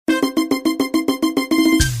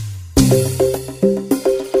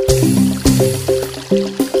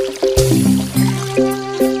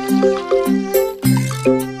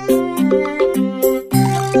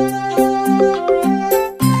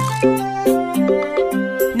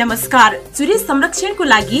नमस्कार। चुरे संरक्षणको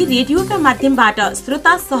लागि रेडियोका माध्यमबाट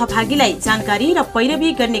श्रोता सहभागीलाई जानकारी र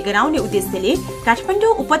पैरवी गर्ने गराउने उद्देश्यले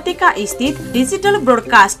काठमाडौँ उपत्यका स्थित digital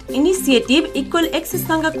broadcast initiative equal access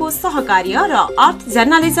संघको सहकार्य र अर्थ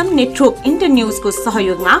जर्नलिजम नेटवर्क इन्टरन्युजको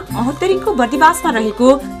सहयोगमा महोत्तरीको बर्दिबासमा रहेको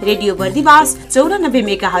रेडियो बर्दिबास 94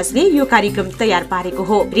 मेगाहर्जले यो कार्यक्रम तयार पारेको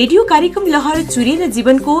हो। रेडियो कार्यक्रम लहर चुरे र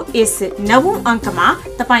जीवनको यस 9औं अङ्कमा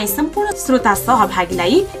तपाईँ सम्पूर्ण श्रोता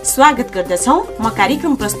सहभागीलाई स्वागत गर्दछौ। म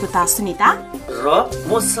कार्यक्रम प्रस्तुता सुनिता र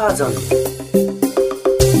म साजन।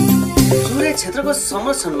 चुरे क्षेत्रको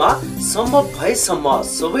संरक्षणमा सम्भव भएसम्म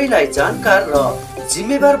सबैलाई जानकार र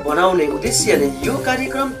जिम्मेवार बनाउने उद्देश्यले यो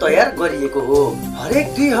कार्यक्रम तयार गरिएको हो। हरेक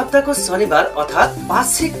 2 हप्ताको शनिबार अर्थात्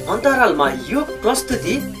पाक्षिक अन्तरालमा यो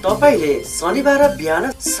प्रस्तुति तपाईले शनिबार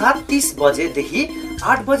बिहान 7:30 बजेदेखि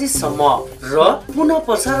 8 बजेसम्म र पुनः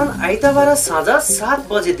प्रसारण आइतबार साँझ 7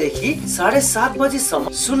 बजेदेखि 7:30 बजेसम्म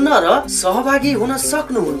सुन्न र सहभागी हुन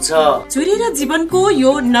सक्नुहुन्छ। चुरे र जीवनको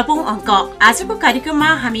यो 9औं अङ्क। आजको कार्यक्रममा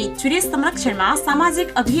हामी चुरे संरक्षणमा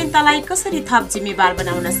सामाजिक अभियन्तालाई कसरी थप जिम्मेवार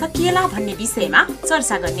बनाउन सकिएला भन्ने विषयमा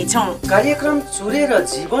चर्चा गर्नेछौँ। कार्यक्रम चुरे र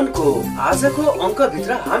जीवनको आजको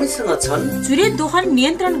अङ्कभित्र हामीसँग छन् चुरे दोहन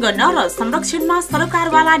नियन्त्रण गर्न र संरक्षणमा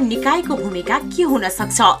सरकारवाला निकायको भूमिका के हुन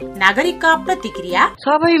सक्छ, नागरिकका प्रतिक्रिया।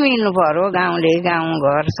 सबै मिल्नु पर्यो, गाउँले गाउँ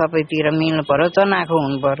घर सबैतिर मिल्नु पर्यो, चनाखो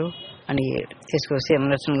हुनु पर्यो अनि त्यसको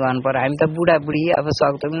संरक्षण गर्नु पर्यो। हामी त बुढाबुढी अब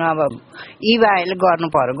सक्दैनौँ, अब युवाहरूले गर्नु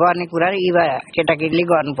पर्यो, गर्ने कुरा युवा केटाकेटीले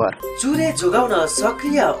गर्नु पर्यो। चुरे जोगाउन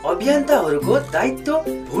सक्रिय अभियन्ताहरूको दायित्व,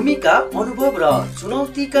 भूमिका, अनुभव र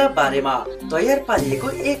चुनौतीका बारेमा तयार पारिएको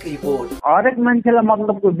एक रिपोर्ट। हरेक मान्छेलाई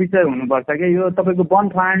मतलबको विषय हुनुपर्छ कि यो तपाईको वन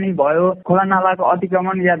फार्नी भयो, खोला नालाको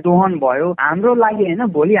अतिक्रमण या दोहन भयो, हाम्रो लागि हैन,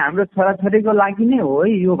 भोलि हाम्रो छोराछोरीको लागि नै हो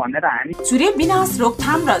यो भनेर हामी। चुरे विनाश,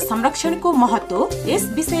 रोकथाम र संरक्षणको महत्व, यस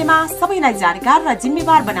विषयमा सबैलाई जानकार र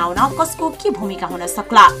जिम्मेवार बनाउन कसको के भूमिका हुन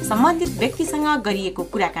सक्ला, सम्बन्धित व्यक्तिसँग गरिएको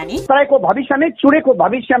कुराकानी। तराईको भविष्य नै चुरेको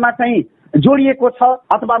भविष्यमा चाहिँ जोडिएको छ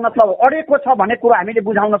अथवा मतलब अडेको छ भन्ने कुरा हामीले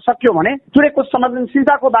बुझाउन सक्यो भने, चुरेको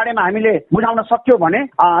संवेदनशीलताको बारेमा हामीले बुझाउन सक्यो भने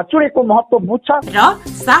चुरेको महत्व बुझ्छ। र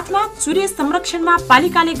साथमा चुरे संरक्षणमा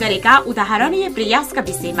पालिकाले गरेका उदाहरणीय प्रयासका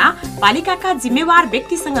विषयमा पालिकाका जिम्मेवार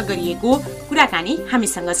व्यक्तिसँग गरिएको कुराकानी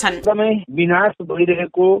हामीसँग छन्। एकदमै विनाश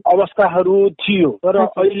भइरहेको अवस्थाहरू थियो, तर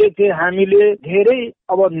अहिले चाहिँ हामीले धेरै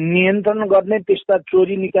अब नियन्त्रण गर्ने, त्यस्ता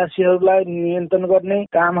चोरी निकासीहरूलाई नियन्त्रण गर्ने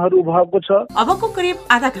कामहरू भएको छ। अबको करिब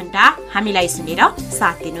आधा घण्टा हामीलाई सुनेर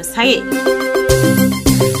साथ दिनुहोस् है।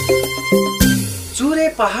 चुरे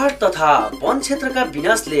पहाड तथा वन क्षेत्रका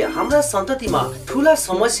विनाशले हाम्रा सन्ततिमा ठूला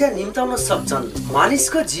समस्या निम्ताउन सक्छन्।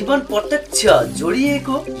 मानिसको जीवन प्रत्यक्ष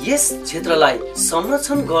जोडिएको यस क्षेत्रलाई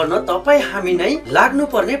संरक्षण गर्न तपाईँ हामी नै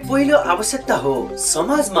लाग्नुपर्ने पहिलो आवश्यकता हो।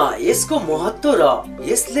 समाजमा यसको महत्व र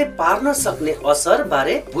यसले पार्न सक्ने असर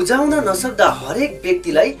बारे बुझाउन नसक्दा हरेक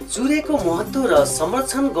व्यक्तिलाई चुरेको महत्व र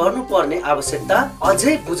संरक्षण गर्नुपर्ने आवश्यकता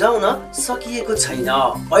अझै बुझाउन सकिएको छैन।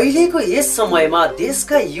 अहिलेको यस समयमा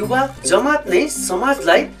देशका युवा जमात नै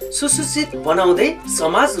समाजलाई सुसूचित बनाउँदै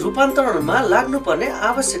समाज रूपान्तरणमा लाग्नुपर्ने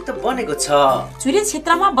आवश्यकता बनेको छ। चुरे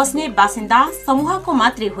क्षेत्रमा बस्ने बासिन्दा समूहको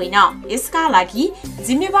मात्रै होइन, यसका लागि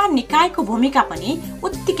जिम्मेवार निकायको भूमिका पनि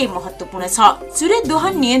उत्तिकै महत्वपूर्ण छ। चुरे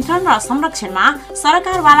दोहन नियन्त्रण र संरक्षणमा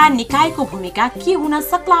सरकारवाला निकायको भूमिका के हुन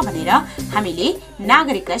सक्ला भनेर हामीले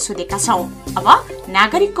नागरिकलाई सोधेका छौँ। अब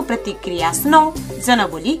नागरिकको प्रतिक्रिया सुनौ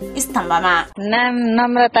जनबोली स्तम्भमा। नाम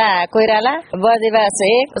नम्रता कोइराला, बर्दिबास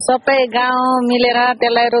 1। सबै गाउँ मिलेर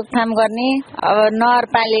त्यसलाई रोकथाम गर्ने, अब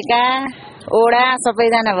नगरपालिका ओडा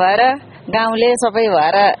सबैजना भएर गाउँले सबै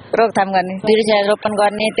भएर रोकथाम गर्ने, वृक्षारोपण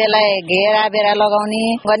गर्ने, त्यसलाई घेरा बेरा लगाउने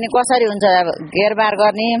गर्ने, कसरी हुन्छ घेरबार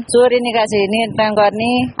गर्ने, चोरी निकासी नियन्त्रण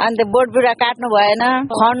गर्ने, अन्त बोट बिरुवा काट्नु भएन,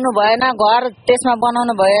 खन्नु भएन, घर त्यसमा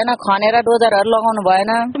बनाउनु भएन, खनेर डोजरहरू लगाउनु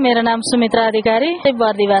भएन। मेरो नाम सुमित्रा अधिकारी,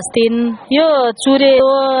 बर्दिबास 3। यो चुरे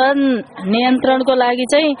नियन्त्रणको लागि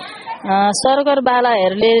चाहिँ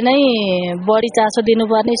सरकारवालाहरूले नै बढी चासो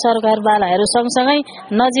दिनुपर्ने। सरकारवालाहरू सँगसँगै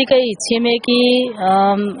नजिकै छिमेकी,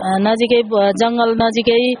 नजिकै जंगल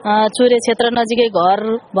नजिकै, चुरे क्षेत्र नजिकै घर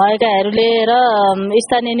भएकाहरूले र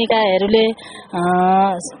स्थानीय निकायहरूले,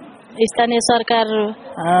 स्थानीय सरकार,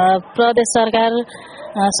 प्रदेश सरकार,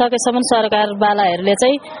 सकेसम्म सरकारवालाहरूले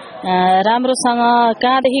चाहिँ राम्रोसँग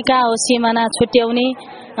कहाँदेखि कहाँ हो सिमाना छुट्याउने,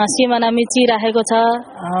 सिमाना मिचिराखेको छ,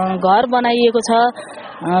 घर बनाइएको छ,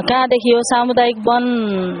 कहाँदेखि हो सामुदायिक वन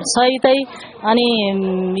सहितै। अनि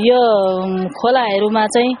यो खोलाहरूमा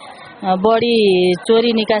चाहिँ बढी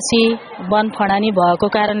चोरी निकासी वन फडानी भएको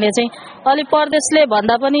कारणले चाहिँ अलि प्रदेशले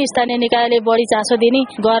भन्दा पनि स्थानीय निकायले बढी चासो दिने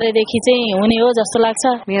गरेदेखि चाहिँ हुने हो जस्तो लाग्छ।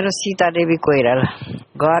 मेरो सीता देवी कोइराला,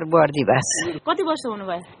 घर बर्दिबास। कति वर्ष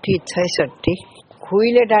हुनुभयो? 66।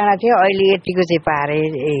 खुइले डाँडा थियो, अहिले यतिको चाहिँ पारे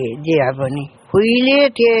जे अब नि खुइले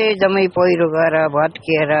त्यो जम्मै पहिरो गएर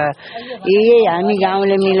भत्किएर यही हामी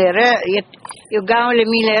गाउँले मिलेर यो गाउँले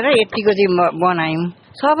मिलेर यतिको चाहिँ बनायौँ।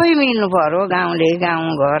 सबै मिल्नु पर्यो,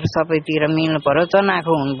 गाउँ घर सबैतिर मिल्नु पर्यो,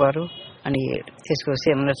 चनाखो हुनु पर्यो अनि त्यसको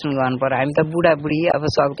संरक्षण गर्नु पर्यो। हामी त बुढाबुढी अब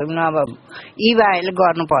सक्दैनौँ, अब युवाहरूले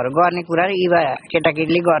गर्नु पर्यो, गर्ने कुरा युवा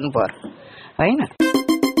केटाकेटीले गर्नु पर्यो होइन।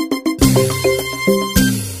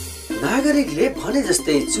 नागरिकले भने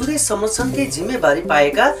जस्तै चुरे संरक्षणकै जिम्मेवारी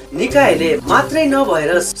पाएका निकायले मात्रै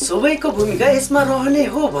नभएर सबैको भूमिका यसमा रहने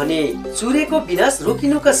हो भने चुरेको विनाश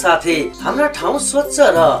रोकिनुका साथै हाम्रा ठाउँ स्वच्छ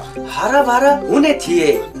र हराभरा हुने थिए।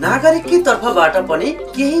 नागरिककै तर्फबाट पनि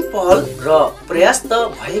केही पहल र प्रयास त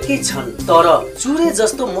भएकै छन्, तर चुरे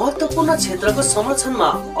जस्तो महत्त्वपूर्ण क्षेत्रको संरक्षणमा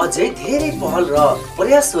अझै धेरै पहल र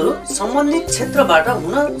प्रयासहरू सम्बन्धित क्षेत्रबाट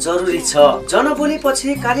हुन जरुरी छ। जनबोलीपछि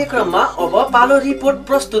कार्यक्रममा अब पालो रिपोर्ट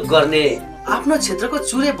प्रस्तुत गर्ने। आफ्नो क्षेत्रको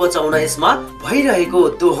चुरे बचाउन यसमा भइरहेको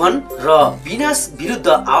दोहन र विनाश विरुद्ध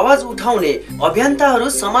आवाज उठाउने अभियन्ताहरू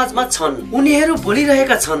समाजमा छन्। उनीहरू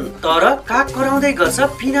बोलिरहेका छन्, तर काग कराउँदै गर्छ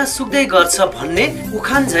पिना सुक्दै गर्छ भन्ने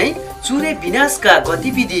उखान झैं चुरे विनाशका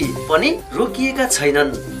गतिविधि पनि रोकिएका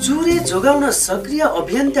छैनन्। चुरे जोगाउन सक्रिय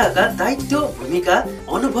अभियन्ताका दायित्व, भूमिका,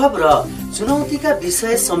 अनुभव र चुनौतीका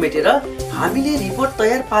विषय समेटेर हामीले रिपोर्ट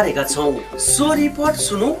तयार पारेका छौं। सो रिपोर्ट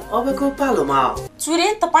सुनौ अबको पालोमा। चुरे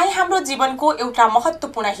तपाई हाम्रो जीवनको एउटा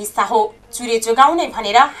महत्त्वपूर्ण हिस्सा हो। चुरे जोगाउने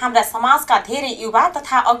भनेर हाम्रा समाजका धेरै युवा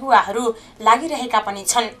तथा अगुवाहरू लागिरहेका पनि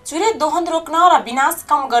छन्। चुरे दोहन रोक्न र विनाश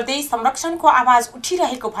कम गर्दै संरक्षणको आवाज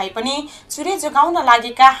उठिरहेको भए पनि चुरे जोगाउन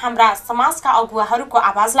लागेका हाम्रा समाजका अगुवाहरूको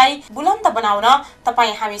आवाजलाई बुलन्द बनाउन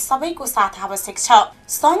तपाई हामी सबैको साथ आवश्यक छ।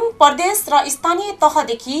 संघ, प्रदेश र स्थानीय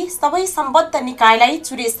तहदेखि सबै सम्बद्ध निकायलाई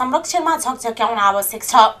चुरे संरक्षणमा झकझक्याउन आवश्यक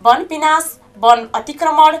छ। वन विनाश, वन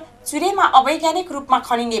अतिक्रमण, चुरेमा अवैज्ञानिक रूपमा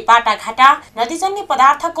खनिने बाटाघाटा, नदीजन्य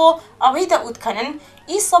पदार्थको अवैध उत्खनन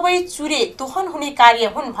यी सबै चुरे दोहन हुने कार्य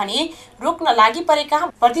हुन् भने रोक्न लागि परेका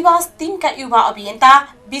बर्दिबास 3 का युवा अभियन्ता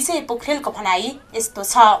विजय पोखरेलको भनाई यस्तो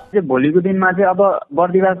छ। भोलिको दिनमा चाहिँ अब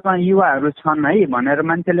बर्दिबासमा युवाहरू छन् है भनेर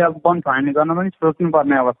मान्छेले अब वन फाँड्ने गर्न पनि सोच्नु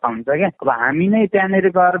पर्ने अवस्था हुन्छ क्या। अब हामी नै त्यहाँनिर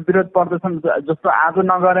गएर विरोध प्रदर्शन जस्तो आज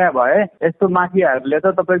नगरे भए यस्तो माफियाहरूले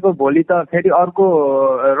त तपाईँको भोलि त फेरि अर्को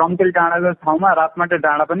रम्तेल डाँडाको ठाउँमा रातमाटे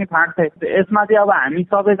डाँडा पनि फाँड्थे। यसमा चाहिँ अब हामी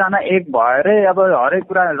सबैजना एक भएरै अब हरेक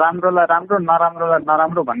कुरा राम्रोलाई राम्रो नराम्रोलाई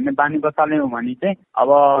नराम्रो भन्ने बानी बसाल्यौँ भने चाहिँ अब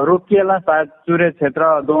रोकिएला, सायद चुरे क्षेत्र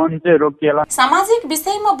दोहन चाहिँ रोकिएला। सामाजिक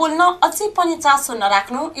विषयमा बोल्न अझै पनि चासो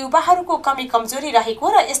नराख्नु युवाहरूको कमी कमजोरी रहेको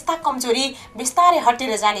र यस्ता कमजोरी बिस्तारै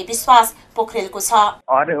हटेर जाने विश्वास पोखरेलको छ।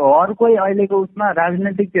 हर कोही अहिलेको उसमा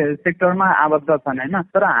राजनैतिक सेक्टरमा आबद्ध छन् होइन,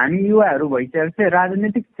 तर हामी युवाहरू भइसकेपछि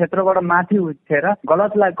राजनीतिक क्षेत्रबाट माथि उठेर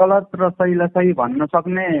गलतलाई गलत र सहीलाई सही भन्न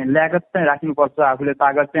सक्ने ल्यागत चाहिँ राख्नुपर्छ, आफूले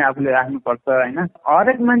तागत चाहिँ आफूले राख्नुपर्छ होइन।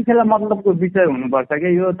 हरेक मान्छेलाई मतलबको विषय हुनुपर्छ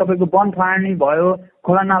कि यो तपाईँको वन फाँड्ने भयो,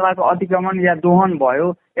 खोला नालाको अतिक्रमण या दोहन भयो,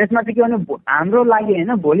 यसमा चाहिँ के भने हाम्रो लागि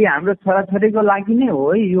होइन भोलि हाम्रो छोराछोरीको लागि नै हो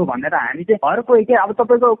है यो भनेर हामी चाहिँ हर कोही के अब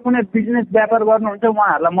तपाईँको कुनै बिजनेस व्यापार गर्नुहुन्छ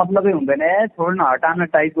उहाँहरूलाई मतलबै हुँदैन, छोड्न हटाउन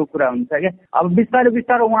टाइपको कुरा हुन्छ क्या। अब बिस्तारै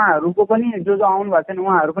बिस्तारै उहाँहरूको पनि जो आउनु भएको छैन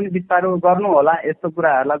उहाँहरू पनि बिस्तारै गर्नु होला, यस्तो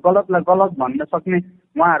कुराहरूलाई गलतलाई गलत भन्न सक्ने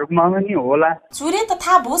उहाँहरूमा पनि होला। चुरे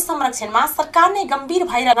तथा भू संरक्षणमा सरकार नै गम्भीर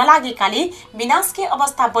भएर नलागेकाले विनाशकै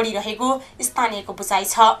अवस्था बढिरहेको स्थानीयको बुझाइ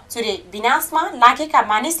छ। चुरे विनाशमा लागेका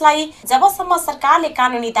मानिसलाई जबसम्म सरकारले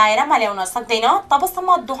कानुनी दायरामा ल्याउन सक्दैन तबसम्म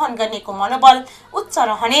दोहन गर्नेको मनोबल उच्च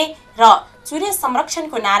रहने र चुरे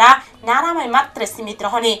संरक्षणको नारामै मात्र सीमित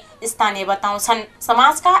रहने स्थानीय बताउँछन्।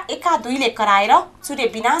 समाजका एका दुईले कराएर चुरे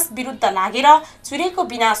विनाश विरुद्ध लागेर चुरेको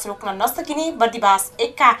विनाश रोक्न नसकिने बर्दिबास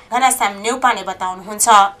 1 का घनश्याम नेउपाने बताउनुहुन्छ।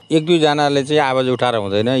 1-2 जनाले चाहिँ आवाज उठाएर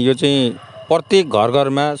हुँदैन, यो चाहिँ प्रत्येक घर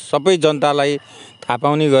घरमा सबै जनतालाई थाहा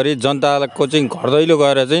पाउने गरी जनताको चाहिँ घर दैलो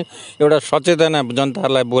गएर चाहिँ एउटा सचेतना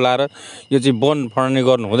जनतालाई बोलाएर यो चाहिँ वन फाँड्ने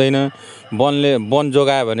गर्नु हुँदैन। वन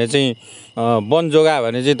जोगायो भने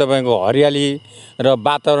चाहिँ तपाईँको हरियाली र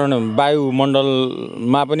वातावरण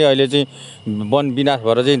वायुमण्डलमा पनि अहिले चाहिँ वन विनाश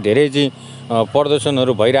भएर चाहिँ धेरै चाहिँ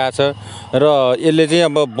प्रदूषणहरू भइरहेछ र यसले चाहिँ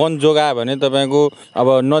अब वन जोगायो भने तपाईँको अब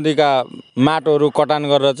नदीका माटोहरू कटान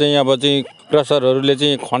गरेर चाहिँ अब चाहिँ क्रसरहरूले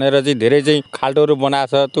चाहिँ खनेर चाहिँ धेरै चाहिँ खाल्टोहरू बनाएको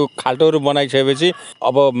छ। त्यो खाल्टोहरू बनाइसकेपछि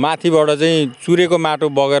अब माथिबाट चाहिँ चुरेको माटो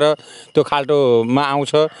बगेर त्यो खाल्टोमा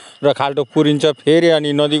आउँछ र खाल्टो पुरिन्छ फेरि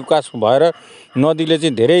अनि नदी उकास भएर नदीले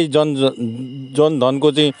चाहिँ धेरै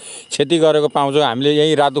जनधनको चाहिँ क्षति गरेको पाउँछौँ। हामीले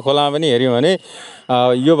यहीँ रातो खोलामा पनि हेऱ्यौँ भने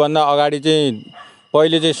योभन्दा अगाडि चाहिँ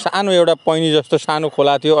पहिले चाहिँ सानो एउटा पैनी जस्तो सानो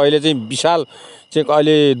खोला थियो, अहिले चाहिँ विशाल चाहिँ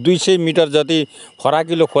अहिले 200 मिटर जति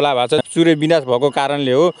फराकिलो खोला भएको छ। चुरे विनाश भएको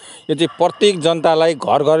कारणले हो। यो चाहिँ प्रत्येक जनतालाई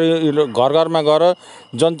घर घरमा गएर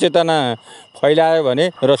जनचेतना फैलायो भने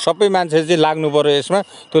र सबै मान्छे चाहिँ लाग्नु पर्यो यसमा।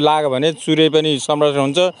 त्यो लाग्यो भने चुरे पनि संरक्षण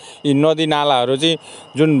हुन्छ। यी नदी नालाहरू चाहिँ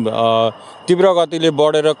जुन तीव्र गतिले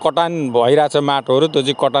बढेर कटान भइरहेछ माटोहरू, त्यो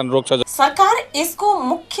चाहिँ कटान रोक्छ। सरकार यसको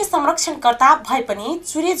मुख्य संरक्षणकर्ता भए पनि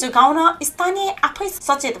चुरे जोगाउन स्थानीय आफै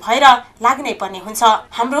सचेत भएर लाग्नै पर्ने हुन्छ।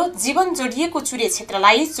 हाम्रो जीवन जोडिएको चुरे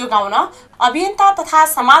क्षेत्रलाई जोगाउन अभियन्ता तथा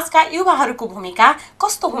समाजका युवाहरूको भूमिका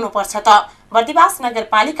कस्तो हुनुपर्छ त? बर्दिबास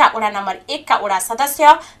नगरपालिका वडा नम्बर 1 का वडा सदस्य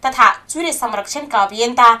तथा चुरे संरक्षणका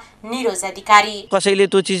अभियन्ता निरोज अधिकारी। कसैले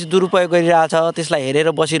त्यो चिज दुरुपयोग गरिरहेछ, त्यसलाई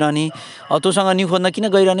हेरेर बसिरहने, त्योसँग निखोज्न किन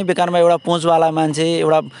गइरहने? बेकारमा एउटा पहुँचवाला मान्छे,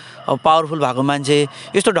 एउटा पावरफुल भएको मान्छे,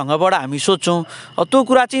 यस्तो ढङ्गबाट हामी सोच्छौँ। त्यो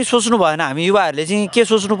कुरा चाहिँ सोच्नु भएन। हामी युवाहरूले चाहिँ के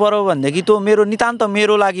सोच्नु पर्यो भनेदेखि त्यो मेरो नितान्त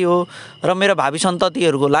मेरो लागि हो र मेरो भावी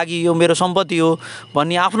सन्ततिहरूको लागि यो मेरो सम्पत्ति हो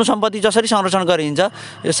भन्ने आफ्नो सम्पत्ति जसरी संरक्षण गरिन्छ,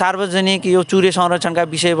 यो सार्वजनिक यो चुरे संरक्षणका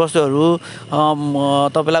विषयवस्तुहरू,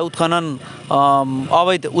 तपाईँलाई उत्खनन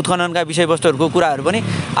अवैध उत्खननका विषयवस्तुहरूको कुराहरू पनि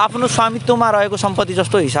आफ्नो स्वामित्वमा रहेको सम्पत्ति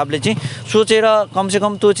जस्तो हिसाबले चाहिँ सोचेर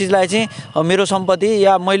कमसेकम त्यो चिजलाई चाहिँ मेरो सम्पत्ति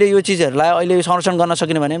या मैले यो चिजहरूलाई अहिले संरक्षण गर्न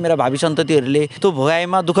सकिनँ भने मेरा भावी सन्ततिहरूले त्यो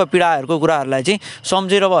भोगाइमा दुःख पीडाहरूको कुराहरूलाई चाहिँ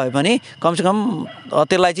सम्झेर भए पनि कमसेकम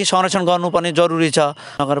त्यसलाई चाहिँ संरक्षण गर्नुपर्ने जरुरी छ।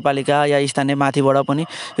 नगरपालिका या स्थानीय माथिबाट पनि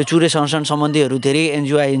यो चुरे संरक्षण सम्बन्धीहरू धेरै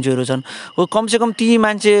एनजिओहरू छन्। हो कमसेकम ती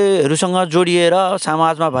मान्छेहरूसँग जोडिएर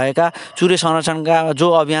समाजमा भएका चुरे संरक्षणका जो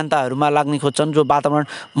अभियन्ताहरूमा लाग्ने खोज्छन्, जो वातावरण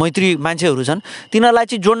मैत्री मान्छेहरू छन्, तिनीहरूलाई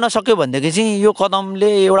चाहिँ जोड्न सक्यो भनेदेखि चाहिँ यो कदमले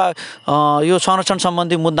एउटा यो संरक्षण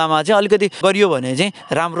सम्बन्धी मुद्दामा चाहिँ अलिकति गरियो भने चाहिँ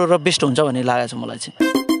राम्रो र बेस्ट हुन्छ भन्ने लागेको छ मलाई चाहिँ।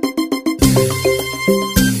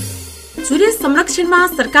 चुरे संरक्षणमा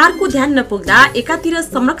सरकारको ध्यान नपुग्दा एकातिर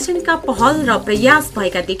संरक्षणका पहल र प्रयास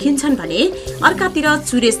भएका देखिन्छन् भने अर्कातिर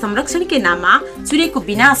चुरे संरक्षणकै नाममा चुरेको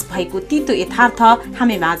विनाश भएको तीतो यथार्थ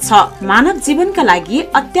हामीमा छ। मानव जीवनका लागि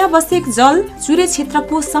अत्यावश्यक जल चुरे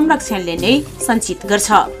क्षेत्रको संरक्षणले नै सञ्चित गर्छ।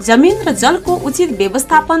 जमिन र जलको उचित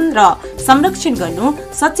व्यवस्थापन र संरक्षण गर्नु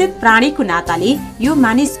सचेत प्राणीको नाताले यो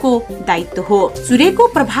मानिसको दायित्व हो। चुरेको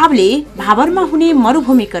प्रभावले भावरमा हुने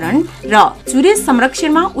मरुभूमिकरण र चुरे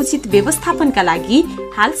संरक्षणमा उचित व्यवस्थापनका लागि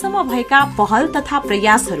हालसम्म भएका पहल तथा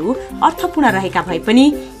प्रयासहरू अर्थपूर्ण रहेका भए पनि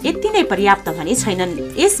यति नै पर्याप्त भने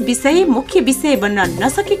छैनन्। यस विषय मुख्य विषय बन्न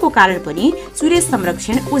नसकेको कारण पनि चुरे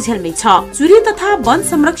संरक्षण ओझेलमै छ। चुरे तथा वन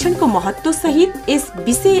संरक्षणको महत्व सहित यस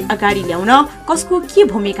विषय अगाडि ल्याउन कसको के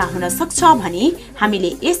भूमिका हुन सक्छ भनी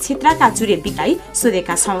हामीले यस क्षेत्रका चुरे विज्ञलाई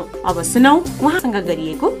सोधेका छौं। अब सुनौ उहाँसँग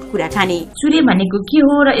गरिएको कुराकानी। चुरे भनेको के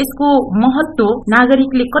हो र यसको महत्व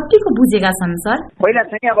नागरिकले कतिको बुझेका छन् सर? पहिला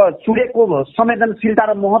चाहिँ अब चुरेको संवेदनशीलता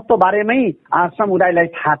र महत्व बारेमै समुदायलाई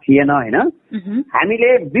थाहा थिएन हैन। हामीले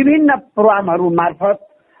विभिन्न प्रोग्रामहरू मार्फत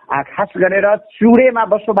खास गरेर चुरेमा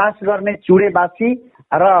बसोबास गर्ने चुरेवासी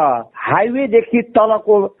र हाइवेदेखि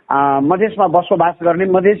तलको मधेसमा बसोबास गर्ने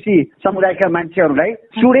मधेसी समुदायका मान्छेहरूलाई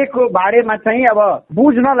चुरेको बारेमा चाहिँ अब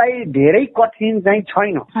बुझ्नलाई धेरै कठिन चाहिँ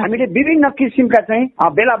छैन। हामीले विभिन्न किसिमका चाहिँ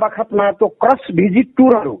बेला बखतमा त्यो क्रस भिजिट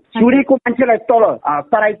टुरहरू चुरेको मान्छेलाई तल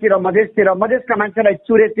तराईतिर मधेसतिर, मधेसका मान्छेलाई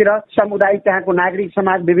चुरेतिर, समुदाय त्यहाँको नागरिक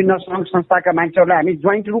समाज विभिन्न सङ्घ संस्थाका मान्छेहरूलाई हामी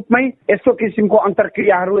जोइन्ट रूपमै यस्तो किसिमको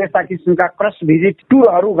अन्तर्क्रियाहरू, यस्ता किसिमका क्रस भिजिट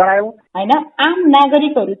टुरहरू गरायौँ हैन। आम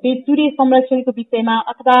नागरिकहरू चाहिँ चुरे संरक्षणको विषयमा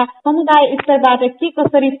अथवा समुदाय स्तरबाट के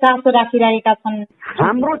कसरी चासो राखिरहेका छन्?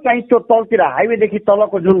 हाम्रो चाहिँ त्यो तलतिर हाइवेदेखि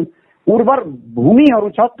तलको जुन उर्वर भूमिहरू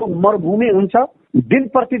छ त्यो मरुभूमि हुन्छ। दिन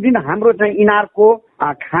प्रतिदिन हाम्रो चाहिँ इनारको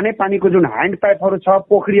खाने पानीको जुन ह्यान्ड पाइपहरू छ,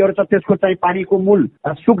 पोखरीहरू छ, त्यसको चाहिँ पानीको मूल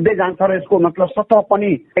सुक्दै जान्छ र यसको मतलब सतह पनि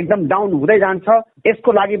एकदम डाउन हुँदै जान्छ।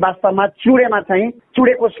 यसको लागि वास्तवमा चुरेमा चाहिँ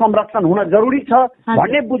चुरेको संरक्षण हुन जरुरी छ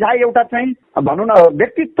भन्ने बुझाइ एउटा चाहिँ भनौँ न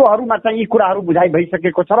व्यक्तित्वहरूमा चाहिँ यी कुराहरू बुझाइ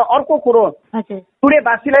भइसकेको छ। र अर्को कुरो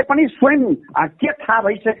चुरेवासीलाई पनि स्वयं के थाहा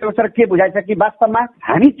भइसकेको छ र के बुझाइ छ कि वास्तवमा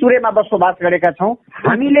हामी चुरेमा बसोबास गरेका छौँ,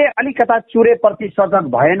 हामीले अलिकता चुरेप्रति सजग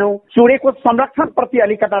भएनौँ, चुरेको संरक्षण प्रति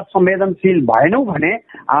अलिकता संवेदनशील भएनौँ भने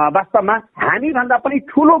वास्तवमा हामी भन्दा पनि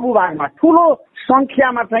ठुलो भूभागमा ठुलो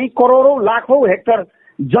संख्यामा चाहिँ करोडौं लाखौं हेक्टर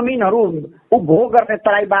जमिनहरू उपभोग गर्ने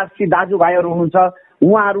तराईवासी दाजुभाइहरू हुन्छ,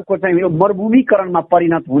 उहाँहरूको चाहिँ यो मरुभूमिकरणमा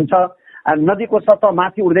परिणत हुन्छ। नदीको सतह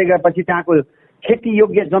माथि उड्दै गएपछि त्यहाँको खेती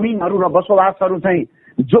योग्य जमिनहरू र बसोबासहरू चाहिँ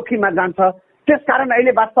जोखिममा जान्छ। त्यसकारण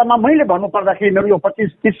अहिले वास्तवमा मैले भन्नुपर्दाखेरि मेरो यो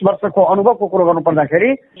 25-30 वर्षको अनुभवको कुरो गर्नुपर्दाखेरि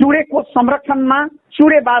चुरेको संरक्षणमा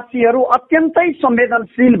चुरेवासीहरू अत्यन्तै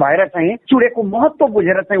संवेदनशील भएर चाहिँ चुरेको महत्व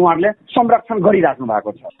बुझेर चाहिँ उहाँहरूले संरक्षण गरिराख्नु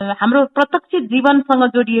भएको छ। हाम्रो प्रत्यक्ष जीवनसँग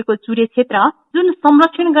जोडिएको चुरे क्षेत्र जुन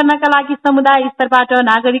संरक्षण गर्नका लागि समुदाय स्तरबाट,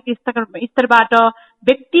 नागरिक स्तरबाट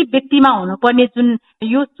व्यक्ति व्यक्तिमा हुनुपर्ने जुन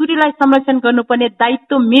यो चुरेलाई संरक्षण गर्नुपर्ने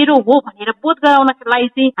दायित्व मेरो हो भनेर बोध गराउनको लागि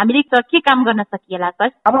चाहिँ हामीले के काम गर्न सकिएला सर?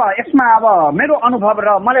 अब यसमा अब मेरो अनुभव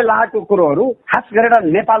र मलाई लागेको कुरोहरू खास गरेर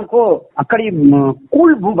नेपालको करिब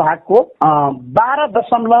कुल भूभागको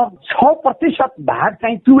 12.6% भाग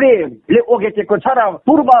चाहिँ चुरेले ओगेटेको छ र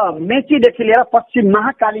पूर्व मेचीदेखि लिएर पश्चिम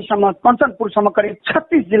महाकालीसम्म कञ्चनपुरसम्म करिब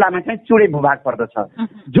 36 जिल्लामा चाहिँ चुरे भूभाग पर्दछ,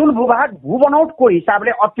 जुन भूभाग भूबनौटको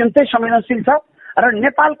हिसाबले अत्यन्तै संवेदनशील छ र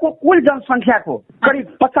नेपालको कुल जनसङ्ख्याको करिब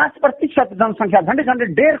 50% जनसङ्ख्या झन्डै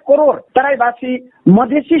 1.5 करोड तराईवासी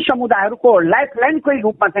मधेसी समुदायहरूको लाइफलाइनकै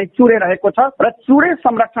रूपमा चाहिँ चुरे रहेको छ र चुरे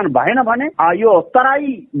संरक्षण भएन भने यो तराई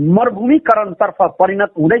मरुभूमिकरणतर्फ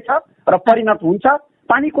परिणत हुँदैछ र परिणत हुन्छ।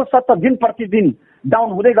 पानीको सतह दिन प्रतिदिन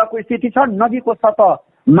डाउन हुँदै गएको स्थिति छ, नदीको सतह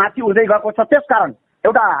माथि हुँदै गएको छ। त्यसकारण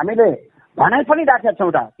एउटा हामीले भनाइ पनि राखेका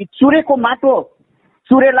छौँ कि चुरेको माटो,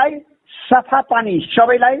 चुरेलाई सफा पानी,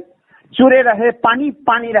 सबैलाई चुरे रहे पानी,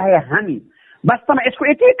 पानी रहे हामी। वास्तवमा यसको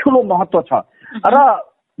यति ठुलो महत्व छ र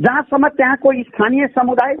जहाँसम्म त्यहाँको स्थानीय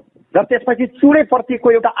समुदाय र त्यसपछि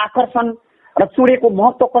चुरेप्रतिको एउटा आकर्षण र चुरेको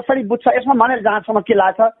महत्व कसरी बुझ्छ, यसमा मलाई जहाँसम्म के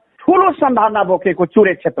लाग्छ ठुलो सम्भावना बोकेको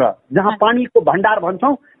चुरे क्षेत्र, जहाँ पानीको भण्डार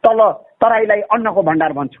भन्छौँ, तल तराईलाई अन्नको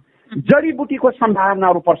भण्डार भन्छौँ, जडीबुटीको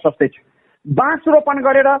सम्भावनाहरू प्रशस्तै छ। बाँस रोपन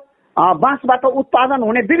गरेर बाँसबाट उत्पादन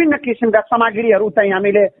हुने विभिन्न किसिमका सामग्रीहरू चाहिँ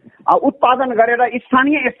हामीले उत्पादन गरेर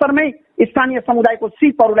स्थानीय स्तरमै स्थानीय समुदायको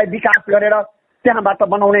सिपहरूलाई विकास गरेर त्यहाँबाट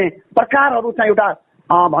बनाउने प्रकारहरू चाहिँ एउटा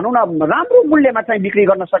भनौँ न राम्रो मूल्यमा चाहिँ बिक्री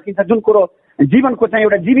गर्न सकिन्छ, जुन कुरो जीवनको चाहिँ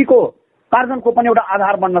एउटा जीविकोपार्जनको पनि एउटा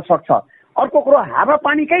आधार बन्न सक्छ। अर्को कुरो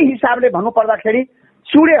हावापानीकै हिसाबले भन्नुपर्दाखेरि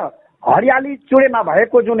चुरे हरियाली, चुरेमा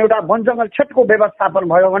भएको जुन एउटा वन जङ्गल क्षेत्रको व्यवस्थापन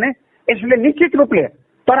भयो भने यसले निश्चित रूपले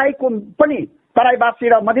तराईको पनि तराईवासी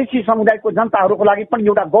र मधेसी समुदायको जनताहरूको लागि पनि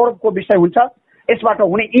एउटा गौरवको विषय हुन्छ। यसबाट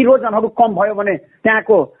हुने इरोजनहरू कम भयो भने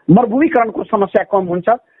त्यहाँको मरुभूमिकरणको समस्या कम हुन्छ।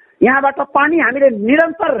 यहाँबाट पानी हामीले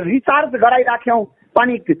निरन्तर रिचार्ज गराइराख्यौँ,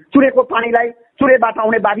 पानी चुरेको पानीलाई चुरेबाट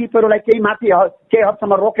आउने बाढी पहिरोलाई केही माथि केही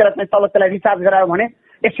हदसम्म रोकेर चाहिँ तल त्यसलाई रिचार्ज गरायो भने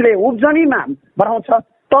यसले उब्जनीमा बढाउँछ।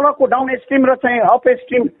 तलको डाउन स्ट्रिम र चाहिँ अप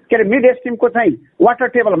स्ट्रिम मिड स्ट्रिमको चाहिँ वाटर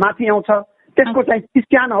टेबल माथि आउँछ, त्यसको चाहिँ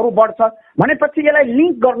किस्यानहरू बढ्छ भनेपछि यसलाई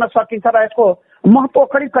लिङ्क गर्न सकिन्छ र यसको महत्व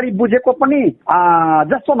करिब करिब बुझेको पनि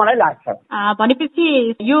जस्तो मलाई लाग्छ।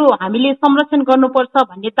 भनेपछि यो हामीले संरक्षण गर्नुपर्छ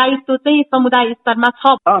भन्ने दायित्व चाहिँ समुदाय स्तरमा छ।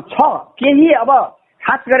 केही अब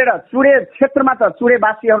खास गरेर चुरे क्षेत्रमा त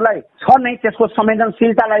चुरेवासीहरूलाई छ नै त्यसको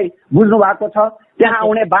संवेदनशीलतालाई बुझ्नु भएको छ। त्यहाँ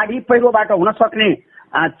आउने बाढी पहिरोबाट हुन सक्ने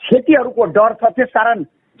क्षतिहरूको डर छ, त्यसकारण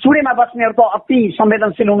चुरेमा बस्नेहरू त अति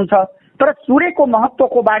संवेदनशील हुनुहुन्छ। तर चुरेको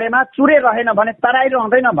महत्वको बारेमा चुरे रहेन भने तराई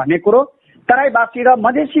रहँदैन भन्ने कुरो तराईवासी र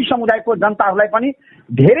मधेसी समुदायको जनताहरूलाई पनि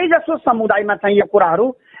धेरै जसो समुदायमा चाहिँ यो कुराहरू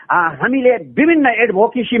हामीले विभिन्न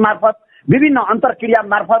एडभोकेसी मार्फत, विभिन्न अन्तर्क्रिया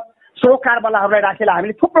मार्फत सरोकारवालाहरूलाई राखेर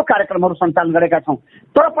हामीले थुप्रो कार्यक्रमहरू सञ्चालन गरेका छौँ।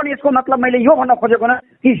 तर पनि यसको मतलब मैले यो भन्न खोजेको न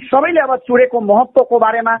कि सबैले अब चुरेको महत्वको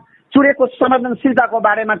बारेमा, चुरेको संवेदनशीलताको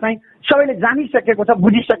बारेमा चाहिँ सबैले जानिसकेको छ,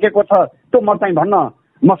 बुझिसकेको छ, त्यो म चाहिँ भन्न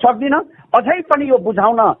म सक्दिनँ। अझै पनि यो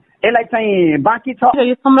बुझाउन यसलाई चाहिँ बाँकी छ।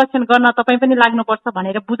 यो संरक्षण गर्न तपाईँ पनि लाग्नुपर्छ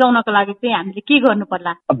भनेर बुझाउनको लागि चाहिँ हामीले के गर्नु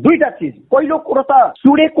पर्ला? दुईटा चिज। पहिलो कुरो त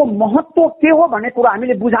चुरेको महत्व के हो भन्ने कुरो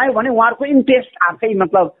हामीले बुझायो भने उहाँहरूको इन्ट्रेस्ट आफै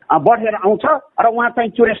मतलब बढेर आउँछ र उहाँ चाहिँ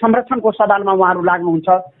चुरे संरक्षणको सवालमा उहाँहरू लाग्नुहुन्छ।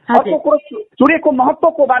 अर्को कुरो चुरेको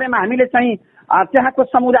महत्वको बारेमा हामीले चाहिँ त्यहाँको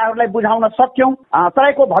समुदायहरूलाई बुझाउन सक्यौँ।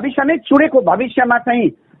 तराईको भविष्य नै चुरेको भविष्यमा चाहिँ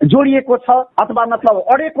जोडिएको छ अथवा मतलब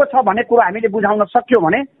अडेको छ भन्ने कुरो हामीले बुझाउन सक्यौँ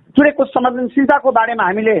भने, चुरेको संवेदनशीलताको बारेमा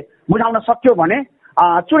हामीले बुझाउन सक्यौँ भने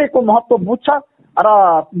चुरेको महत्व बुझ्छ र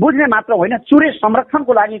बुझ्ने मात्र होइन, चुरे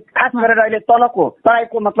संरक्षणको लागि खास गरेर अहिले तलको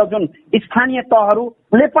तराईको मतलब जुन स्थानीय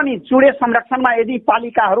तहहरूले पनि चुरे संरक्षणमा यदि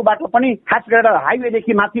पालिकाहरूबाट पनि खास गरेर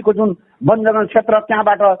हाइवेदेखि माथिको जुन वन जङ्गल क्षेत्र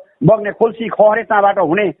त्यहाँबाट बग्ने खोल्सी खहरे त्यहाँबाट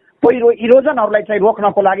हुने पहिरो इरोजनहरूलाई चाहिँ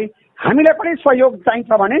रोक्नको लागि हामीलाई पनि सहयोग चाहिन्छ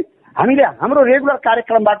भने हामीले हाम्रो रेगुलर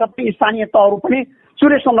कार्यक्रमबाट पनि स्थानीय तहहरू पनि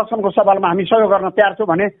चुरे संरक्षणको सवालमा हामी सहयोग गर्न तयार छौँ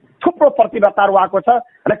भने थुप्रो प्रतिबद्धताहरू आएको छ।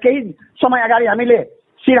 र केही समय अगाडि हामीले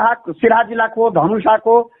सिराहा जिल्लाको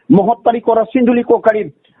धनुषाको, महोत्तरीको र सिन्धुलीको करिब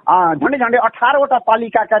झन्डै 18वटा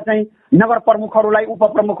पालिकाका चाहिँ नगर प्रमुखहरूलाई,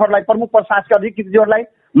 उपप्रमुखहरूलाई, प्रमुख प्रशासकीय अधिकृतज्यूहरूलाई,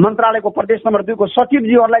 मन्त्रालयको प्रदेश नम्बर 2 को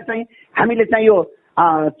सचिवज्यूहरूलाई चाहिँ हामीले चाहिँ यो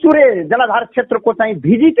चुरे जलाधार क्षेत्रको चाहिँ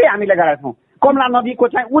भिजिटै हामीले गराएका छौँ। कमला नदीको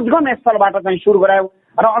चाहिँ उद्गम स्थलबाट चाहिँ सुरु गरायौँ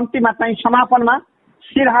र अन्तिममा चाहिँ समापनमा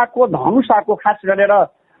सिराहाको, धनुषाको खास गरेर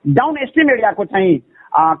डाउन स्ट्रिम एरियाको चाहिँ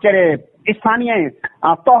स्थानीय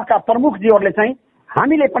तहका प्रमुखज्यूहरूले चाहिँ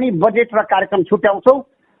हामीले पनि बजेट र कार्यक्रम छुट्याउँछौँ।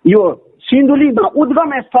 यो सिन्धुलीमा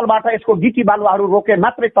उद्गम स्थलबाट यसको गिटी बालुवाहरू रोके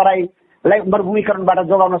मात्रै तराईलाई मरुभूमिकरणबाट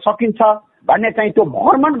जोगाउन सकिन्छ भन्ने चाहिँ त्यो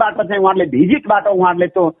भ्रमणबाट चाहिँ उहाँहरूले भिजिटबाट उहाँहरूले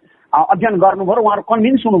त्यो अध्ययन गर्नुभयो र उहाँहरू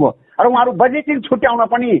कन्भिन्स हुनुभयो र उहाँहरू बजेटिङ छुट्याउन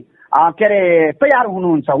पनि के अरे तयार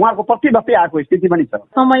हुनुहुन्छ। उहाँहरूको प्रतिबद्धता आएको स्थिति पनि छ।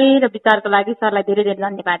 समय र विचारको लागि सरलाई धेरै धेरै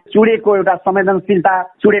धन्यवाद। चुडेको एउटा संवेदनशीलता,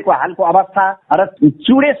 चुडेको हालको अवस्था र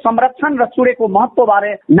चुडे संरक्षण र चुडेको महत्व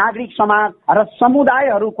बारे नागरिक समाज र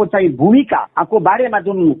समुदायहरूको चाहिँ भूमिकाको बारेमा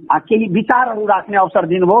जुन केही विचारहरू राख्ने अवसर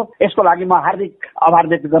दिनुभयो, यसको लागि म हार्दिक आभार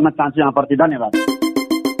व्यक्त गर्न चाहन्छु। यहाँप्रति धन्यवाद।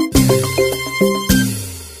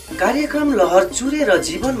 कार्यक्रम लहर चुरे र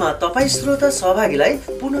जीवनमा तपाईँ श्रोता सहभागीलाई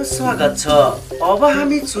पुनः स्वागत छ। अब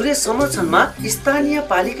हामी चुरे संरक्षणमा स्थानीय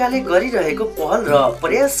पालिकाले गरिरहेको पहल र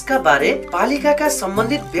प्रयासका बारे पालिकाका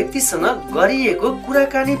सम्बन्धित व्यक्तिसँग गरिएको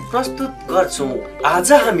कुराकानी प्रस्तुत गर्छौं।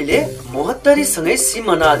 आज हामीले महोत्तरीसँगै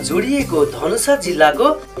सिमाना जोडिएको धनुषा जिल्लाको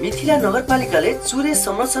मिथिला नगरपालिकाले चुरे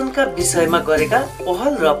संरक्षणका विषयमा गरेका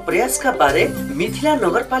पहल र प्रयासका बारे मिथिला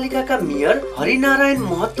नगरपालिकाका मेयर हरिनारायण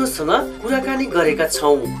महतोसँग कुराकानी गरेका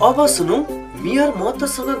छौं। अब सुनौ मेयर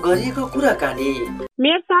महतोसँग गरिएको कुराकानी।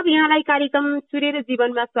 मेयर साहब, यहाँलाई कार्यक्रम चुरे र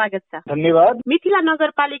जीवनमा स्वागत छ। धन्यवाद। मिथिला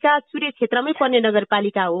नगरपालिका चुरे क्षेत्रमै पर्ने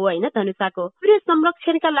नगरपालिका हो हैन धनुषाको। चुरे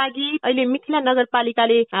संरक्षणका लागि अहिले मिथिला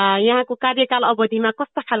नगरपालिकाले यहाँको कार्यकाल अवधिमा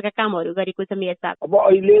कस्ता खालका कामहरू गरेको छ मेयर साहब? अब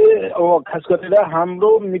अहिले खास गरेर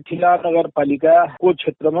हाम्रो मिथिला नगरपालिकाको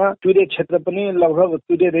क्षेत्रमा चुरे क्षेत्र पनि लगभग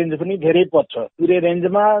चुरे रेन्ज पनि धेरै पर्छ। चुरे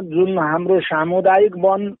रेन्जमा जुन हाम्रो सामुदायिक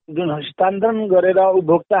वन जुन हस्तान्तरण गरेर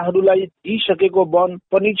उपभोक्ताहरूलाई दिइसकेको वन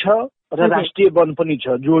पनि छ र राष्ट्रिय वन पनि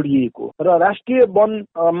छ जोडिएको। र राष्ट्रिय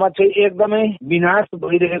वनमा चाहिँ एकदमै विनाश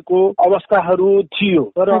भइरहेको अवस्थाहरू थियो।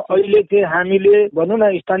 तर अहिले चाहिँ हामीले भनौँ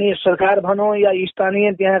न, स्थानीय सरकार भनौँ या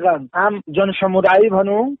स्थानीय त्यहाँका आम जनसमुदाय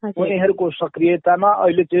भनौँ, उनीहरूको सक्रियतामा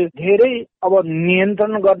अहिले चाहिँ धेरै अब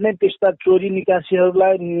नियन्त्रण गर्ने, त्यस्ता चोरी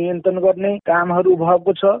निकासीहरूलाई नियन्त्रण गर्ने कामहरू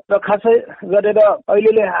भएको छ। र खासै गरेर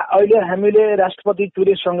अहिले हामीले राष्ट्रपति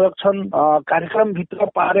चुरे संरक्षण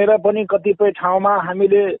कार्यक्रमभित्र पारेर पनि कतिपय ठाउँमा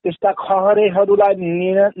हामीले त्यस्ता खहरेहरूलाई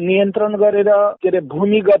नियन्त्रण गरेर के अरे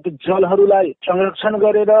भूमिगत जलहरूलाई संरक्षण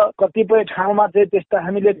गरेर कतिपय ठाउँमा चाहिँ त्यस्ता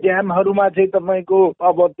हामीले ड्यामहरूमा चाहिँ तपाईँको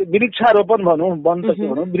अब वृक्षारोपण भनौँ, वन त के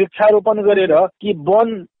भनौँ, वृक्षारोपण गरेर कि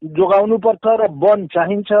वन जोगाउनु पर्छ र वन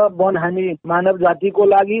चाहिन्छ। वन हामी मानव जातिको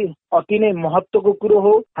लागि अति नै महत्वको कुरो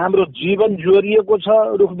हो। हाम्रो जीवन जोडिएको छ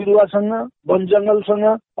रुख बिरुवासँग, वन जङ्गलसँग।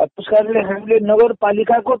 त्यस कारणले हामीले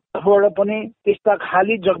नगरपालिकाको तर्फबाट पनि त्यस्ता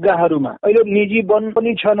खाली जग्गाहरूमा अहिले निजी वन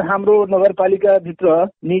पनि छन्। हाम्रो नगरपालिकाभित्र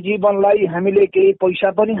निजी वनलाई हामीले केही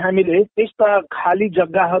पैसा पनि हामीले त्यस्ता खाली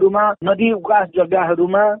जग्गाहरूमा, नदी उकास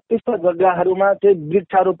जग्गाहरूमा, त्यस्ता जग्गाहरूमा चाहिँ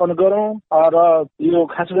वृक्षारोपण गरौँ र यो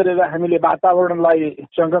खास गरेर हामीले वातावरणलाई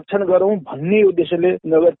संरक्षण गरौँ भन्ने उद्देश्यले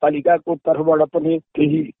नगरपालिकाको तर्फबाट पनि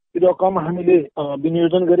केही रकम हामीले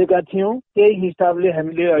विनियोजन गरेका थियौँ। त्यही हिसाबले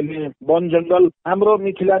हामीले अहिले वन जङ्गल हाम्रो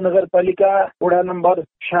मिथिला नगरपालिका वडा नम्बर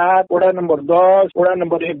 7, वडा नम्बर 10, वडा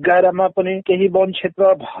नम्बर 11 पनि केही वन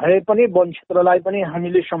क्षेत्र भए पनि वन क्षेत्रलाई पनि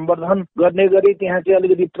हामीले सम्वर्धन गर्ने गरी त्यहाँ चाहिँ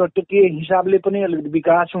अलिकति पर्यटकीय हिसाबले पनि अलिकति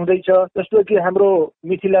विकास हुँदैछ। जस्तो कि हाम्रो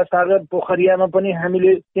मिथिला सागर पोखरियामा पनि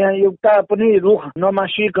हामीले त्यहाँ एउटा पनि रुख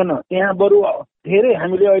नमासिकन त्यहाँ बरु धेरै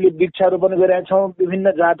हामीले अहिले वृक्षारोपण गरेका छौँ,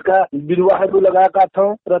 विभिन्न जातका बिरुवाहरू लगाएका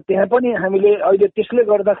छौँ र त्यहाँ पनि हामीले अहिले त्यसले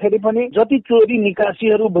गर्दाखेरि पनि जति चोरी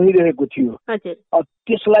निकासीहरू भइरहेको थियो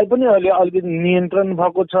त्यसलाई पनि अहिले अलिकति नियन्त्रण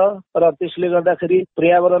भएको छ र त्यसले गर्दाखेरि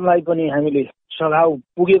पर्यावरणलाई पनि हामीले सघाउ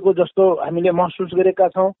पुगेको जस्तो हामीले महसुस गरेका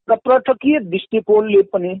छौँ। र पर्यटकीय दृष्टिकोणले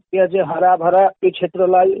पनि त्यहाँ चाहिँ हराभरा त्यो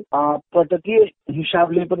क्षेत्रलाई पर्यटकीय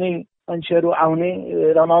हिसाबले पनि मान्छेहरू आउने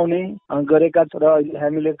रमाउने गरेका छ र अहिले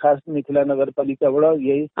हामीले खास मिथिला नगरपालिकाबाट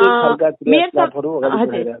यही खालका क्रियाकलापहरू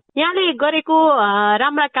यहाँले गरेको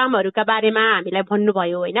राम्रा कामहरूका बारेमा हामीलाई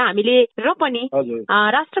भन्नुभयो होइन। हामीले र पनि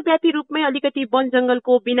राष्ट्रव्यापी रूपमै अलिकति वन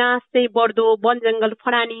जङ्गलको विनाश चाहिँ बढ्दो, वन जङ्गल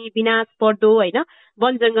फडानी विनाश बढ्दो होइन,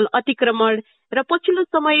 वन जङ्गल अतिक्रमण र पछिल्लो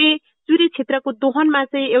समय चुरे क्षेत्रको दोहनमा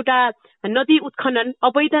चाहिँ एउटा नदी उत्खनन,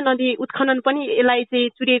 अवैध नदी उत्खनन पनि यसलाई चाहिँ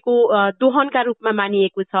चुरेको दोहनका रूपमा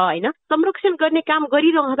मानिएको छ होइन। संरक्षण गर्ने काम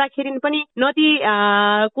गरिरहँदाखेरि पनि नदी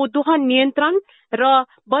को दोहन नियन्त्रण र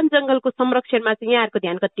वन जङ्गलको संरक्षणमा चाहिँ यहाँहरूको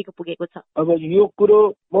ध्यान कतिको पुगेको छ? अब यो कुरो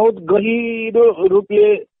बहुत गहिरो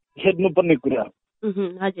रूपले हेर्नुपर्ने कुरा।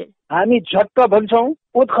 हजुर, हामी झट्ट भन्छौँ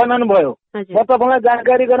उत्खनन भयो। म तपाईँलाई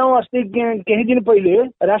जानकारी गराउँ, अस्ति केही दिन पहिले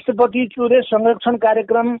राष्ट्रपति चुरे संरक्षण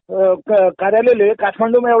कार्यक्रम कार्यालयले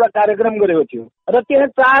काठमाडौँमा एउटा कार्यक्रम गरेको थियो र त्यहाँ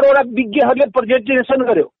 4 वटा विज्ञहरूले प्रेजेन्टेसन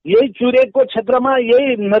गर्यो। यही चुरेको क्षेत्रमा,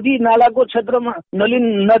 यही नदी नालाको क्षेत्रमा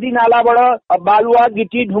नदी नालाबाट बालुवा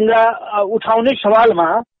गिटी ढुङ्गा उठाउने सवालमा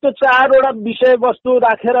त्यो 4 वटा विषयवस्तु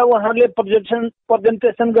राखेर उहाँले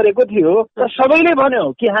प्रेजेन्टेसन गरेको थियो र सबैले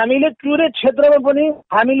भन्यो कि हामीले चुरे क्षेत्रमा पनि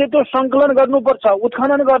हामीले त्यो सङ्कलन गर्नुपर्छ,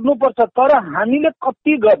 उत्खनन गर्नुपर्छ, तर हामीले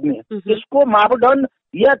कति गर्ने त्यसको मापदण्ड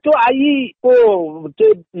या त्यो आईको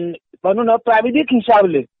भनौँ न प्राविधिक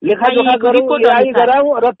हिसाबले लेखाजोखा गरौँ, एआई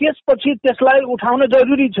गराउँ र त्यसपछि त्यसलाई उठाउन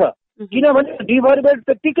जरुरी छ। किनभने डिभर्बेट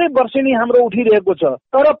त्यत्तिकै वर्षेनी हाम्रो उठिरहेको छ।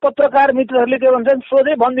 तर पत्रकार मित्रहरूले के भन्छन्,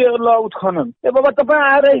 सोझै भनिदियो ल उत्खनन। ए बाबा तपाईँ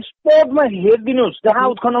आएर स्पोटमा हेरिदिनुहोस् जहाँ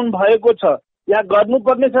उत्खनन भएको छ, या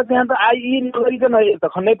गर्नुपर्ने छ त्यहाँ त आइई नगरिकन त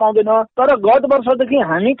खन्नै पाउँदैन। तर गत वर्षदेखि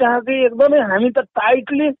हामी कहाँ चाहिँ एकदमै हामी त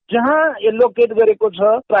टाइटली जहाँ एलोकेट गरेको छ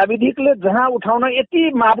प्राविधिकले जहाँ उठाउन यति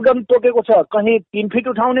मापदण्ड तोकेको छ, कहीँ 3 फिट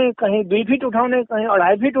उठाउने, कहीँ 2 फिट उठाउने, कहीँ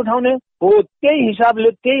 2.5 फिट उठाउने हो, त्यही हिसाबले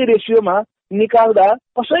त्यही रेसियोमा निकाल्दा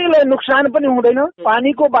कसैलाई नोक्सान पनि हुँदैन।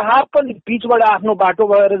 पानीको बहाव पनि बीचबाट आफ्नो बाटो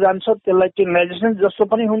भएर जान्छ, त्यसलाई चेनलाइजेसन जस्तो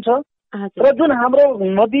पनि हुन्छ। र जुन हाम्रो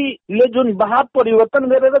नदीले जुन बहाव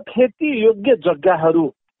परिवर्तन गरेर खेती योग्य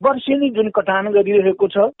जग्गाहरू वर्षेनी जुन कटान गरिरहेको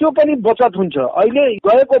छ त्यो पनि बचत हुन्छ। अहिले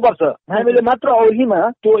गएको वर्ष हामीले मात्र औहीमा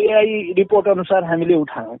त्यो एआई रिपोर्ट अनुसार हामीले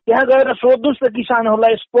उठायौँ। त्यहाँ गएर सोध्नुहोस् त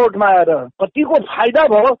किसानहरूलाई स्पोर्टमा आएर कतिको फाइदा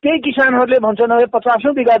भयो। त्यही किसानहरूले भन्छन्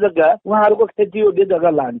 50औं बिघा जग्गा उहाँहरूको खेती योग्य जग्गा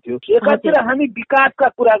लान्थ्यो। एकातिर हामी विकासका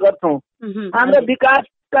कुरा गर्छौँ, हाम्रा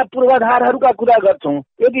विकासका पूर्वाधारहरूका कुरा गर्छौँ।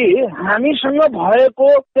 यदि हामीसँग भएको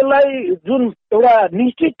त्यसलाई जुन एउटा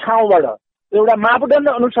निश्चित ठाउँबाट एउटा मापदण्ड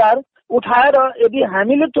अनुसार उठाएर यदि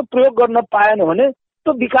हामीले त्यो प्रयोग गर्न पाएन भने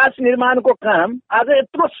त्यो विकास निर्माणको काम आज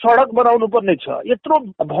यत्रो सडक बनाउनु पर्ने छ, यत्रो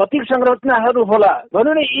भौतिक संरचनाहरू होला।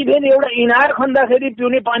 भनौँ न इभेन एउटा इनार खन्दाखेरि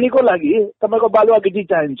पिउने पानीको लागि तपाईँको बालुवा गिटी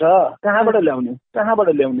चाहिन्छ, कहाँबाट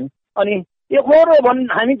ल्याउने? अनि एकहोरो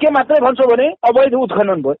हामी के मात्रै भन्छौँ भने अवैध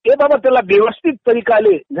उत्खनन भयो। ए बाबा त्यसलाई व्यवस्थित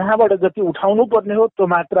तरिकाले जहाँबाट जति उठाउनु पर्ने हो त्यो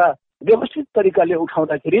मात्रा व्यवस्थित तरिकाले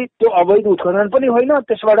उठाउँदाखेरि त्यो अवैध उत्खनन पनि होइन,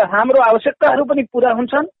 त्यसबाट हाम्रो आवश्यकताहरू पनि पूरा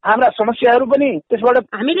हुन्छन्, हाम्रा समस्याहरू पनि त्यसबाट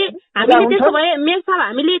हामीले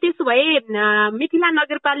त्यसो भए मिथिला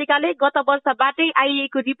नगरपालिकाले गत वर्षबाटै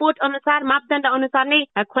आइएको रिपोर्ट अनुसार मापदण्ड अनुसार नै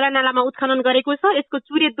खोला नालामा उत्खनन गरेको छ। यसको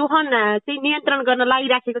चुरे दोहन चाहिँ नियन्त्रण गर्न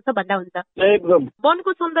लागिराखेको छ भन्दा हुन्छ। एकदम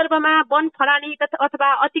वनको सन्दर्भमा वन फडानी अथवा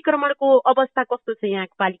अतिक्रमणको अवस्था कस्तो छ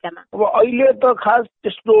यहाँको पालिकामा? अब अहिले त खास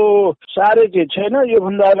त्यस्तो साह्रै के छैन।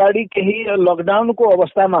 योभन्दा अगाडि केही लकडाउनको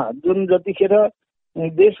अवस्थामा जुन जतिखेर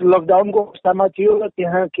देश लकडाउनको अवस्थामा थियो र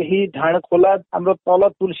त्यहाँ केही ढाँड खोला हाम्रो तल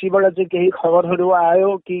तुलसीबाट चाहिँ केही खबरहरू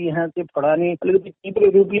आयो कि यहाँ चाहिँ फडानी अलिकति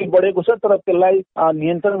तीव्र रूपले बढेको छ। तर त्यसलाई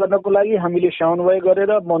नियन्त्रण गर्नको लागि हामीले समन्वय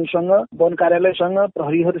गरेर वनसँग, वन कार्यालयसँग,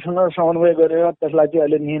 प्रहरीहरूसँग समन्वय गरेर त्यसलाई चाहिँ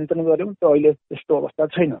अहिले नियन्त्रण गर्यौँ। त अहिले त्यस्तो अवस्था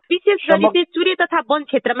छैन। विशेष गरी चाहिँ चुरे तथा वन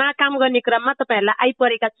क्षेत्रमा काम गर्ने क्रममा तपाईँहरूलाई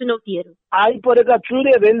आइपरेका चुनौतीहरू? आइपरेका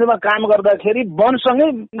चुरे रेन्जमा काम गर्दाखेरि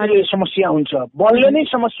वनसँगै समस्या हुन्छ, वनले नै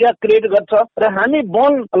समस्या क्रिएट गर्छ र हामी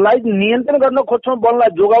वनलाई नियन्त्रण गर्न खोज्छौँ, वनलाई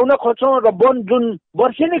जोगाउन खोज्छौँ र वन जुन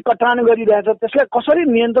वर्षेनी कटान गरिरहेछ त्यसलाई कसरी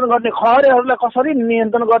नियन्त्रण गर्ने, खहरेहरूलाई कसरी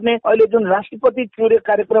नियन्त्रण गर्ने, अहिले जुन राष्ट्रपति चुरे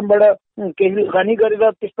कार्यक्रमबाट केही लगानी गरेर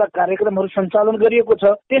त्यस्ता कार्यक्रमहरू सञ्चालन गरिएको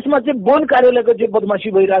छ। त्यसमा चाहिँ वन कार्यालयको चाहिँ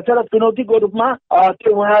बदमासी भइरहेछ र चुनौतीको रूपमा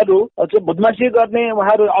त्यो उहाँहरू चाहिँ बदमासी गर्ने,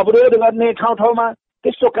 उहाँहरू अवरोध गर्ने ठाउँ ठाउँमा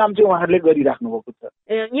त्यस्तो काम चाहिँ उहाँहरूले गरिराख्नु भएको छ।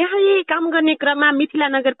 यहाँले काम गर्ने क्रममा मिथिला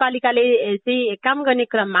नगरपालिकाले चाहिँ काम गर्ने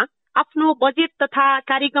क्रममा आफ्नो बजेट तथा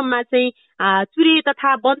कार्यक्रममा चाहिँ चुरे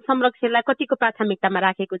तथा वन संरक्षणलाई कतिको प्राथमिकतामा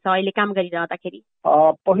राखेको छ अहिले काम गरिरहँदाखेरि?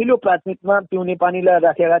 पहिलो प्राथमिकतामा पिउने पानीलाई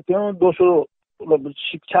राखेका थियौँ, दोस्रो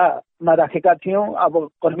शिक्षामा राखेका थियौँ। अब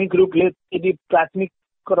कर्मिक रूपले यदि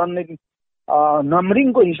प्राथमिककरण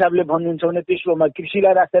नम्बरिङको हिसाबले भनिदिन्छ भने तेस्रोमा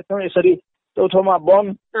कृषिलाई राखेका थियौँ, यसरी चौथोमा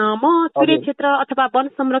वन। म चुरे क्षेत्र अथवा वन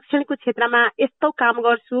संरक्षणको क्षेत्रमा यस्तो काम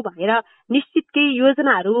गर्छु भनेर निश्चित केही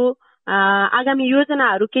योजनाहरू आगामी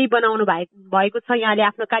योजनाहरू केही बनाउनु भएको छ यहाँले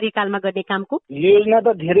आफ्नो कार्यकालमा गर्ने कामको? योजना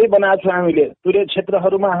त धेरै बनाएको छ हामीले। चुरे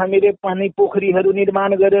क्षेत्रहरूमा हामीले पानी पोखरीहरू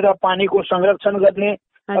निर्माण गरेर पानीको संरक्षण गर्ने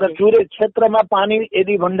र चुरे क्षेत्रमा पानी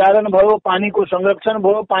यदि भण्डारण भयो, पानीको संरक्षण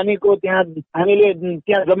भयो, पानीको त्यहाँ हामीले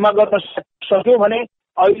त्यहाँ जम्मा गर्न सक्यौँ भने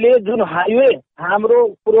अहिले जुन हाइवे हाम्रो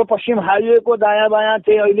पूर्व पश्चिम हाइवेको दायाँ बायाँ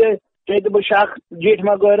चाहिँ अहिले चैत वैशाख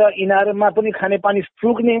जेठमा गएर इनारमा पनि खाने पानी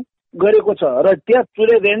सुक्ने गरेको छ र त्यहाँ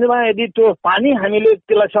चुरे रेन्जमा यदि त्यो पानी हामीले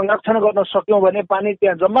त्यसलाई संरक्षण गर्न सक्यौँ भने, पानी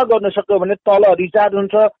त्यहाँ जम्मा गर्न सक्यौँ भने तल रिचार्ज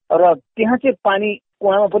हुन्छ र त्यहाँ चाहिँ पानी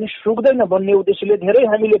कुवामा पनि सुक्दैन भन्ने उद्देश्यले धेरै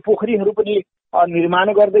हामीले पोखरीहरू पनि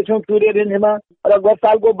निर्माण गर्दैछौँ चुरे रेन्जमा। र गत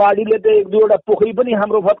सालको बाढीले त 1-2वटा पोखरी पनि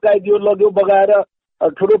हाम्रो भत्काइदियो, लग्यो, बगाएर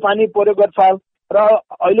ठुलो पानी पर्यो गत साल। र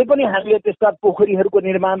अहिले पनि हामीले त्यस्ता पोखरीहरूको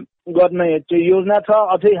निर्माण गर्ने चाहिँ योजना छ,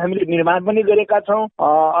 अझै हामीले निर्माण पनि गरेका छौँ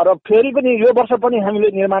र फेरि पनि यो वर्ष पनि हामीले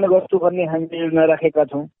निर्माण गर्छौँ भन्ने हामीले योजना राखेका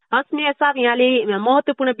छौँ। हस् मेयर साहब, यहाँले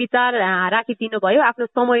महत्त्वपूर्ण विचार राखिदिनु भयो, आफ्नो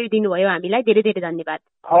समय दिनुभयो हामीलाई, धेरै धेरै धन्यवाद।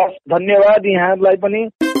 हस्, धन्यवाद यहाँहरूलाई पनि।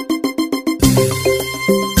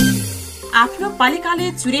 आफ्नो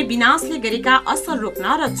नगरपालिकाले चुरे विनाशले गरेका असर रोक्न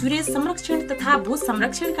र चुरे संरक्षण तथा भू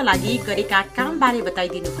संरक्षणका लागि गरेका काम बारे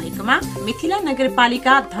बताइदिनु भएकोमा मिथिला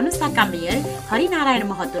नगरपालिका धनुषाका मेयर हरिनारायण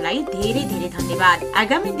महतोलाई धेरै धेरै धन्यवाद।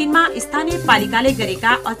 आगामी दिनमा स्थानीय पालिकाले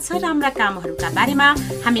गरेका अझ राम्रा कामहरूका बारेमा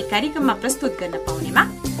हामी कार्यक्रममा प्रस्तुत गर्न पाउनेमा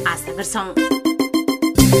आशा गर्छौं।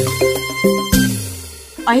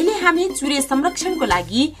 अहिले हामी चुरे संरक्षणको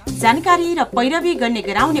लागि जानकारी र पैरवी गर्ने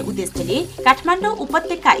गराउने उद्देश्यले काठमाडौँ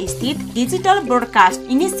उपत्यका स्थित digital broadcast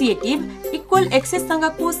initiative equal access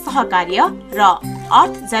सँगको सहकार्य र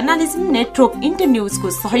अर्थ जर्नलिज्म नेटवर्क इन्टरन्युजको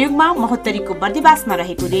सहयोगमा महोत्तरीको बर्दिबासमा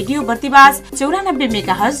रहेको रेडियो बर्दिबास 94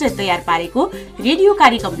 मेगाहर्जले तयार पारेको रेडियो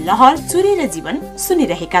कार्यक्रम लहर चुरे र जीवन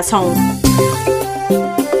सुनिरहेका छौं।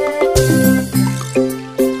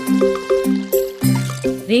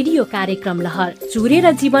 रेडियो कार्यक्रम लहर चुरे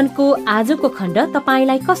र जीवनको आजको खण्ड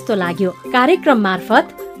तपाईलाई कस्तो लाग्यो? कार्यक्रम मार्फत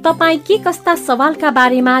तपाई के कस्ता सवालका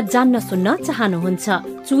बारेमा जान्न सुन्न चाहनुहुन्छ?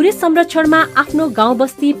 चुरे संरक्षणमा आफ्नो गाउँ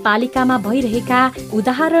बस्ती पालिकामा भइरहेका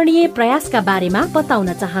उदाहरणीय प्रयासका बारेमा बताउन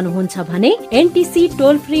चाहनुहुन्छ भने NTC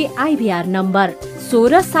toll free IVR number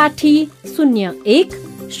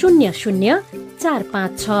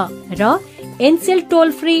 1660100456 र Ncell toll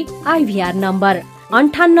free IVR number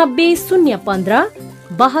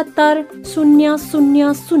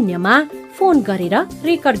 9801572000 मा फोन गरेर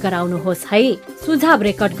रेकर्ड गराउनुहोस् है। सुझाव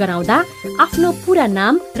रेकर्ड गराउँदा आफ्नो पूरा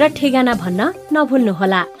नाम र ठेगाना भन्न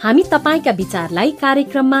नभुल्नुहोला। हामी तपाईका विचारलाई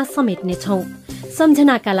कार्यक्रममा समेट्ने छौं।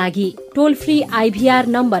 सम्झनाका लागि टोल फ्री आइभीआर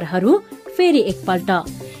नम्बरहरू फेरि एकपल्ट।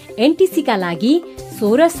 एनटीसी का लागि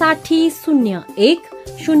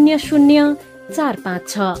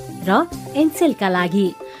 1660100456 र एनसेल का लागि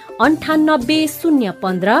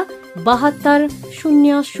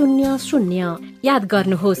 9801572000। याद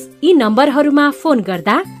गर्नुहोस्, यी नम्बरहरूमा फोन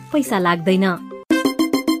गर्दा पैसा लाग्दैन।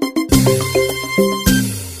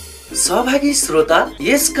 सहभागी श्रोता,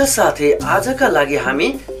 यसका साथै आजका लागि हामी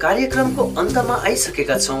कार्यक्रमको अन्तमा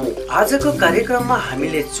आइसकेका छौं। आजको कार्यक्रममा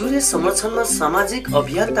हामीले चुरे संरक्षणमा सामाजिक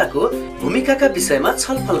अभियन्ताको भूमिकाका विषयमा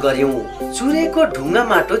छलफल गर्यौं। चुरेको ढुङ्गा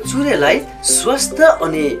माटो चुरेलाई स्वस्थ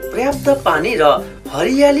अनि पर्याप्त पानी र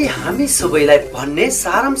हरियाली हामी सबैलाई भन्ने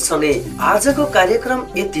सारांशले आजको कार्यक्रम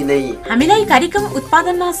यति नै। हामीलाई कार्यक्रम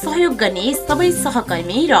उत्पादनमा सहयोग गर्ने सबै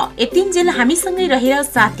सहकर्मी र यतिन्जेल हामीसँगै रहेर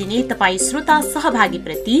साथ दिने तपाई श्रोता सहभागी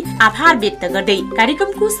प्रति आभार व्यक्त गर्दै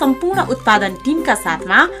कार्यक्रमको सम्पूर्ण उत्पादन टिमका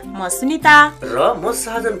साथमा म सुनिता र म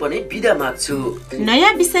साधन पनि बिदा माग्छु।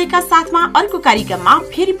 नयाँ विषयका साथमा अर्को कार्यक्रममा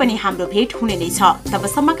फेरि पनि हाम्रो भेट हुने नै छ।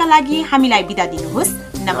 तबसम्मका लागि हामीलाई बिदा दिनुहोस्।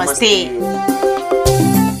 नमस्ते।